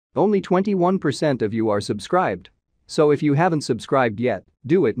Only 21% of you are subscribed. So if you haven't subscribed yet,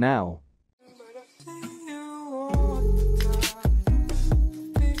 do it now.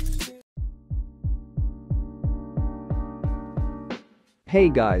 Hey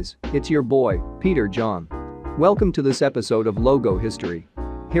guys, it's your boy, Peter John. Welcome to this episode of Logo History.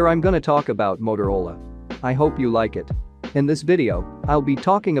 Here I'm gonna talk about Motorola. I hope you like it. In this video, I'll be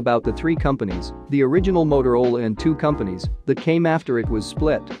talking about the three companies, the original Motorola and two companies that came after it was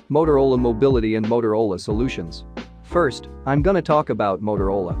split, Motorola Mobility and Motorola Solutions. First, I'm gonna talk about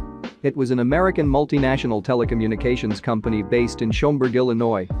Motorola. It was an American multinational telecommunications company based in Schaumburg,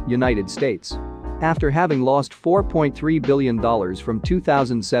 Illinois, United States. After having lost $4.3 billion from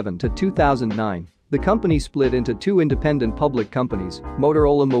 2007 to 2009, the company split into two independent public companies,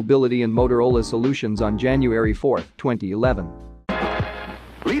 Motorola Mobility and Motorola Solutions, on January 4, 2011.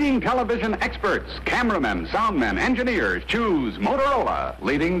 Leading television experts, cameramen, soundmen, engineers choose Motorola.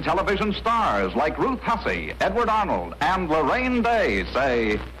 Leading television stars like Ruth Hussey, Edward Arnold, and Lorraine Day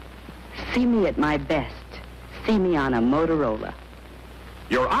say, "See me at my best. See me on a Motorola."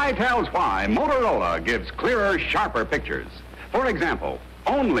 Your eye tells why Motorola gives clearer, sharper pictures. For example,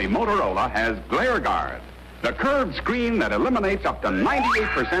 only Motorola has Glare Guard, the curved screen that eliminates up to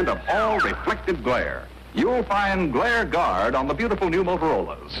 98% of all reflected glare. You'll find Glare Guard on the beautiful new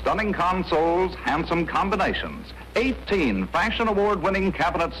Motorola's. Stunning consoles, handsome combinations, 18 Fashion Award-winning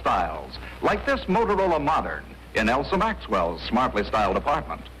cabinet styles, like this Motorola Modern in Elsa Maxwell's smartly styled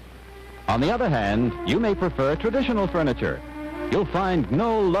apartment. On the other hand, you may prefer traditional furniture. You'll find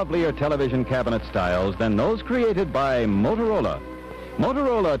no lovelier television cabinet styles than those created by Motorola.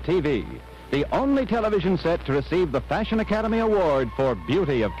 Motorola TV, the only television set to receive the Fashion Academy Award for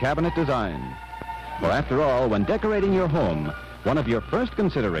beauty of cabinet design. For after all, when decorating your home, one of your first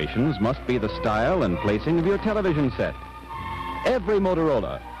considerations must be the style and placing of your television set. Every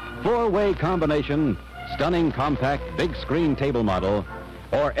Motorola, four-way combination, stunning compact big screen table model,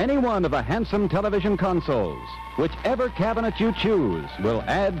 or any one of the handsome television consoles, whichever cabinet you choose will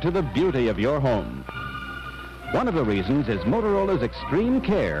add to the beauty of your home. One of the reasons is Motorola's extreme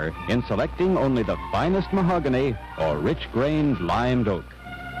care in selecting only the finest mahogany or rich-grained limed oak.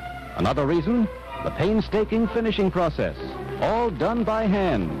 Another reason, the painstaking finishing process, all done by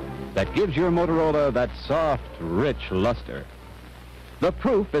hand, that gives your Motorola that soft, rich luster. The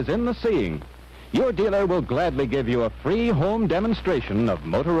proof is in the seeing. Your dealer will gladly give you a free home demonstration of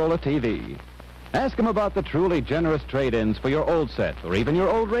Motorola TV. Ask him about the truly generous trade-ins for your old set or even your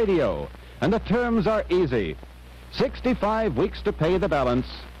old radio. And the terms are easy. 65 weeks to pay the balance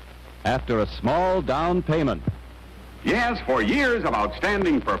after a small down payment. Yes, for years of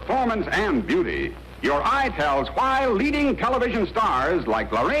outstanding performance and beauty, your eye tells why leading television stars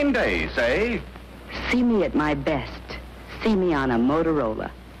like Lorraine Day say, "See me at my best. See me on a Motorola."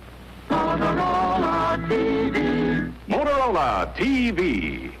 Motorola TV. Motorola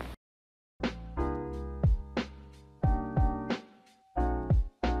TV.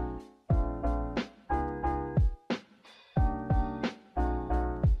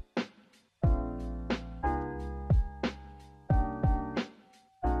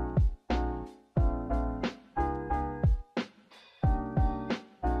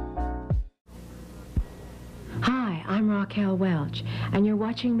 Hi, I'm Raquel Welch, and you're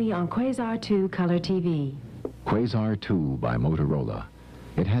watching me on Quasar 2 Color TV. Quasar 2 by Motorola.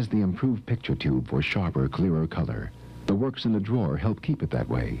 It has the improved picture tube for sharper, clearer color. The works in the drawer help keep it that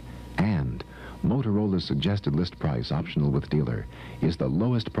way. And Motorola's suggested list price, optional with dealer, is the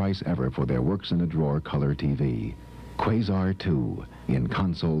lowest price ever for their works in the drawer color TV. Quasar 2 in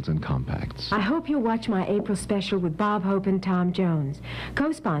consoles and compacts. I hope you'll watch my April special with Bob Hope and Tom Jones,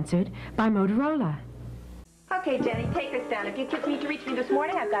 co-sponsored by Motorola. Okay, Jenny, take this down. If you kids need to reach me this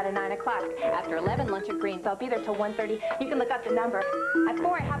morning, I've got a 9 o'clock. After 11, lunch at Green's. I'll be there till 1:30. You can look up the number. At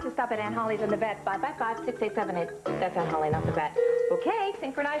 4, I have to stop at Aunt Holly's in the vet. 555-6878. That's Aunt Holly, not the vet. Okay,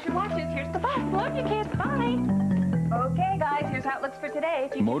 synchronize your watches. Here's the bus. Love you, kids. Bye. Okay, guys, here's how it looks for today.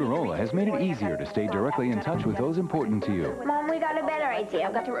 Motorola has made it easier to stay directly in touch with those important to you. Mom, we got a better idea.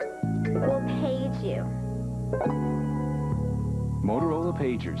 I've got to... We'll page you. Motorola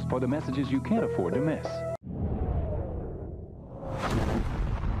Pagers for the messages you can't afford to miss.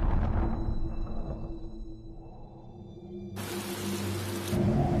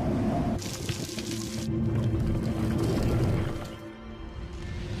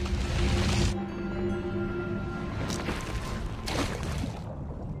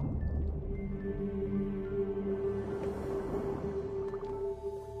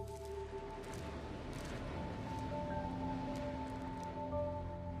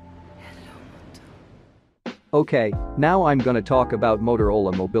 Okay, now I'm gonna talk about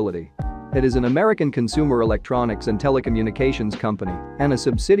Motorola Mobility. It is an American consumer electronics and telecommunications company and a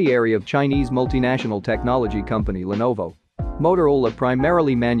subsidiary of Chinese multinational technology company Lenovo. Motorola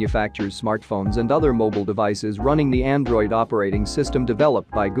primarily manufactures smartphones and other mobile devices running the Android operating system developed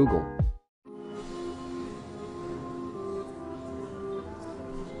by Google.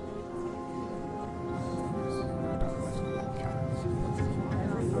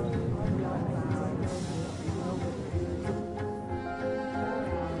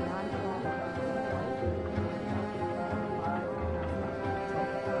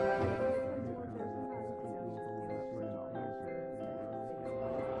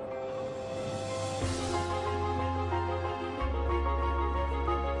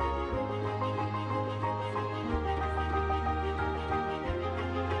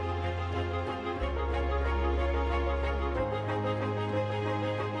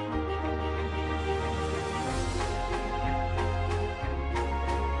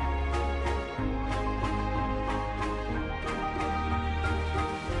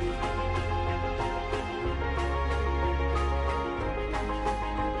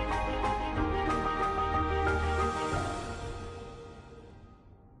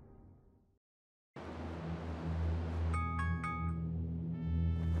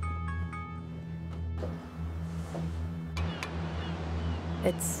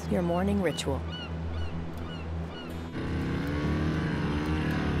 It's your morning ritual.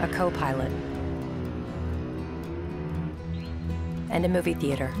 A co-pilot. And a movie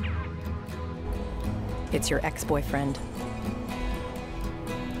theater. It's your ex-boyfriend.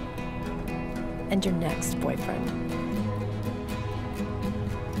 And your next boyfriend.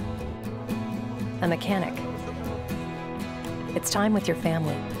 A mechanic. It's time with your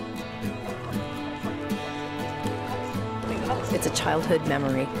family. It's a childhood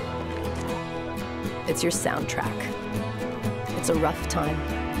memory. It's your soundtrack. It's a rough time.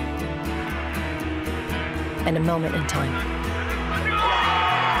 And a moment in time.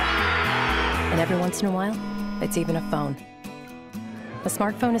 And every once in a while, it's even a phone. A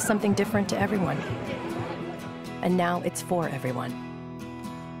smartphone is something different to everyone. And now it's for everyone.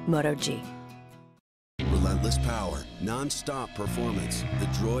 Moto G. Relentless power, non-stop performance. The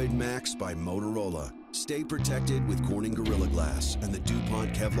Droid Max by Motorola. Stay protected with Corning Gorilla Glass and the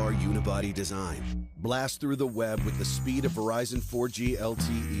DuPont Kevlar unibody design. Blast through the web with the speed of Verizon 4G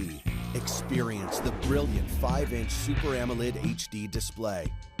LTE. Experience the brilliant 5-inch Super AMOLED HD display.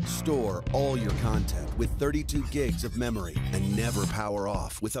 Store all your content with 32 gigs of memory and never power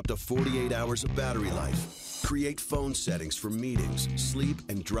off with up to 48 hours of battery life. Create phone settings for meetings, sleep,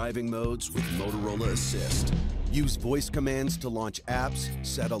 and driving modes with Motorola Assist. Use voice commands to launch apps,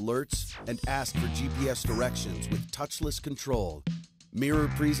 set alerts, and ask for GPS directions with touchless control. Mirror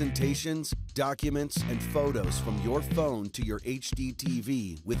presentations, documents, and photos from your phone to your HD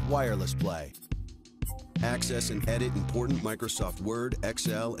TV with wireless play. Access and edit important Microsoft Word,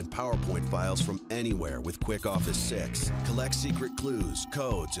 Excel, and PowerPoint files from anywhere with Quick Office 6. Collect secret clues,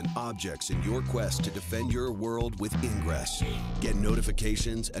 codes, and objects in your quest to defend your world with Ingress. Get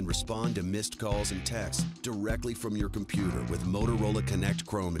notifications and respond to missed calls and texts directly from your computer with Motorola Connect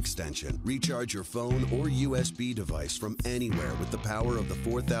Chrome extension. Recharge your phone or USB device from anywhere with the power of the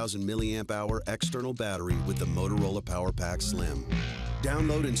 4,000 milliamp hour external battery with the Motorola Power Pack Slim.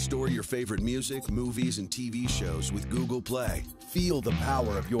 Download and store your favorite music, movies, and TV shows with Google Play. Feel the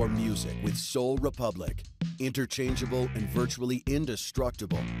power of your music with Soul Republic. Interchangeable and virtually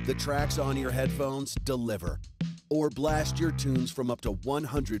indestructible, the tracks on your headphones deliver. Or blast your tunes from up to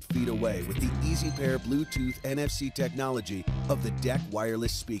 100 feet away with the Easy Pair Bluetooth NFC technology of the DEC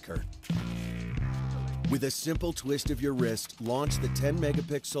wireless speaker. With a simple twist of your wrist, launch the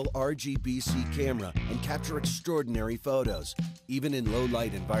 10-megapixel RGBC camera and capture extraordinary photos, even in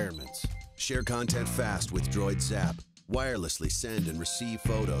low-light environments. Share content fast with Droid Zap. Wirelessly send and receive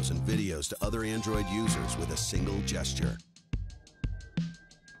photos and videos to other Android users with a single gesture.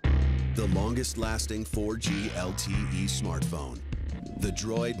 The longest-lasting 4G LTE smartphone. The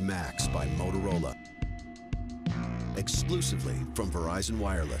Droid Max by Motorola. Exclusively from Verizon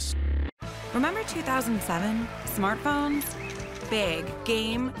Wireless. Remember 2007? Smartphones? Big,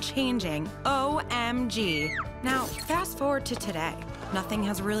 game-changing, OMG. Now, fast forward to today. Nothing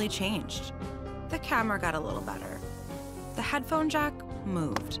has really changed. The camera got a little better. The headphone jack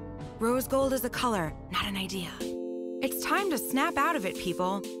moved. Rose gold is a color, not an idea. It's time to snap out of it,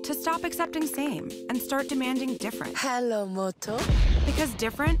 people. To stop accepting same and start demanding different. Hello, Moto. Because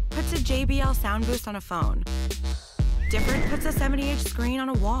different puts a JBL sound boost on a phone. Different puts a 70-inch screen on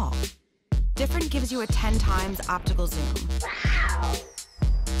a wall. Different gives you a 10 times optical zoom. Wow.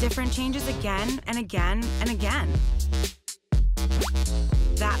 different changes again and again and again.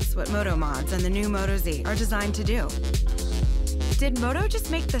 That's what Moto Mods and the new Moto Z are designed to do. Did Moto just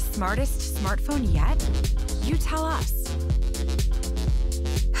make the smartest smartphone yet? You tell us.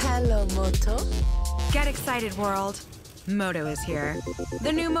 Hello, Moto. Get excited, world. Moto is here.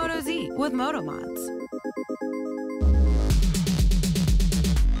 The new Moto Z with Moto Mods.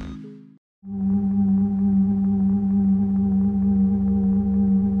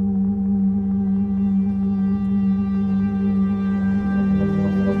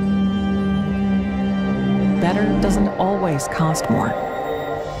 Better doesn't always cost more.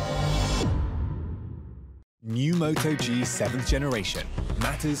 New Moto G 7th generation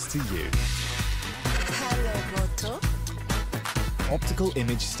matters to you. Hello, Moto. Optical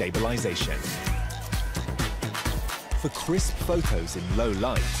image stabilization. For crisp photos in low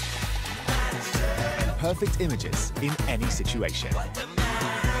light. And perfect images in any situation.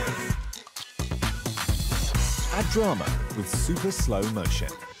 Add drama with super slow motion.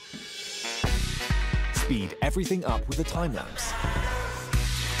 Speed everything up with a time-lapse.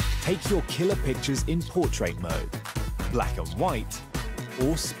 Take your killer pictures in portrait mode, black and white,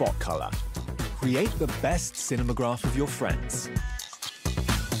 or spot color. Create the best cinematograph of your friends.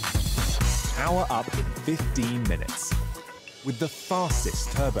 Power up in 15 minutes. With the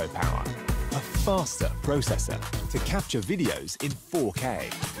fastest turbo power, a faster processor to capture videos in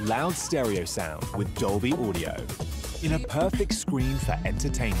 4K, loud stereo sound with Dolby Audio, in a perfect screen for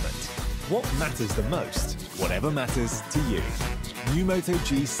entertainment. What matters the most? Whatever matters to you. New Moto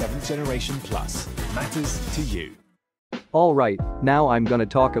G 7th Generation Plus matters to you. Alright, now I'm gonna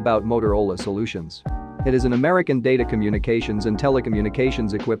talk about Motorola Solutions. It is an American data communications and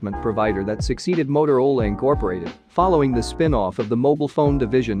telecommunications equipment provider that succeeded Motorola Incorporated, following the spin-off of the mobile phone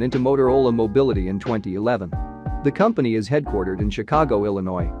division into Motorola Mobility in 2011. The company is headquartered in Chicago,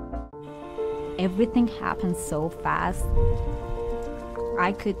 Illinois. Everything happened so fast.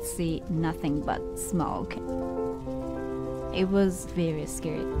 I could see nothing but smoke. It was very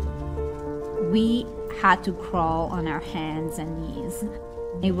scary. We had to crawl on our hands and knees.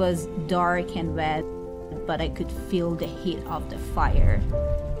 It was dark and wet, but I could feel the heat of the fire.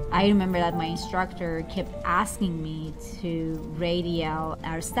 I remember that my instructor kept asking me to radio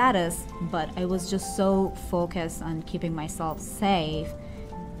our status, but I was just so focused on keeping myself safe.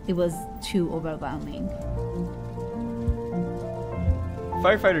 It was too overwhelming.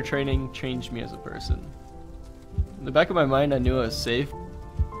 Firefighter training changed me as a person. In the back of my mind, I knew I was safe,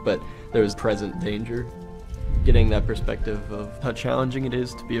 but there was present danger. Getting that perspective of how challenging it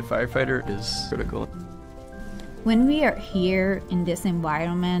is to be a firefighter is critical. When we are here in this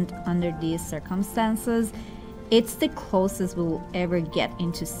environment, under these circumstances, it's the closest we'll ever get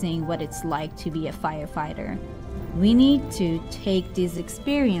into seeing what it's like to be a firefighter. We need to take these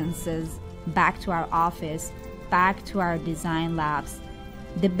experiences back to our office, back to our design labs.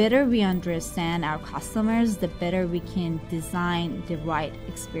 The better we understand our customers, the better we can design the right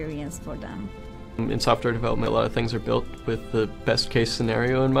experience for them. In software development, a lot of things are built with the best case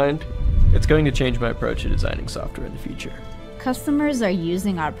scenario in mind. It's going to change my approach to designing software in the future. Customers are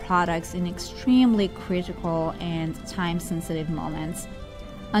using our products in extremely critical and time-sensitive moments.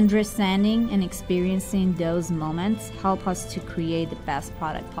 Understanding and experiencing those moments help us to create the best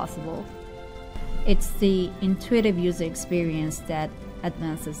product possible. It's the intuitive user experience that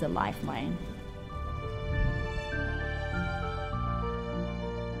advances the lifeline.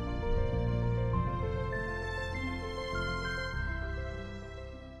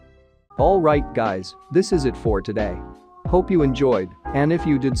 Alright guys, this is it for today. Hope you enjoyed, and if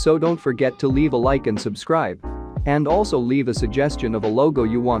you did so, don't forget to leave a like and subscribe. And also leave a suggestion of a logo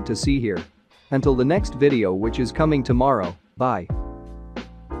you want to see here. Until the next video, which is coming tomorrow, bye.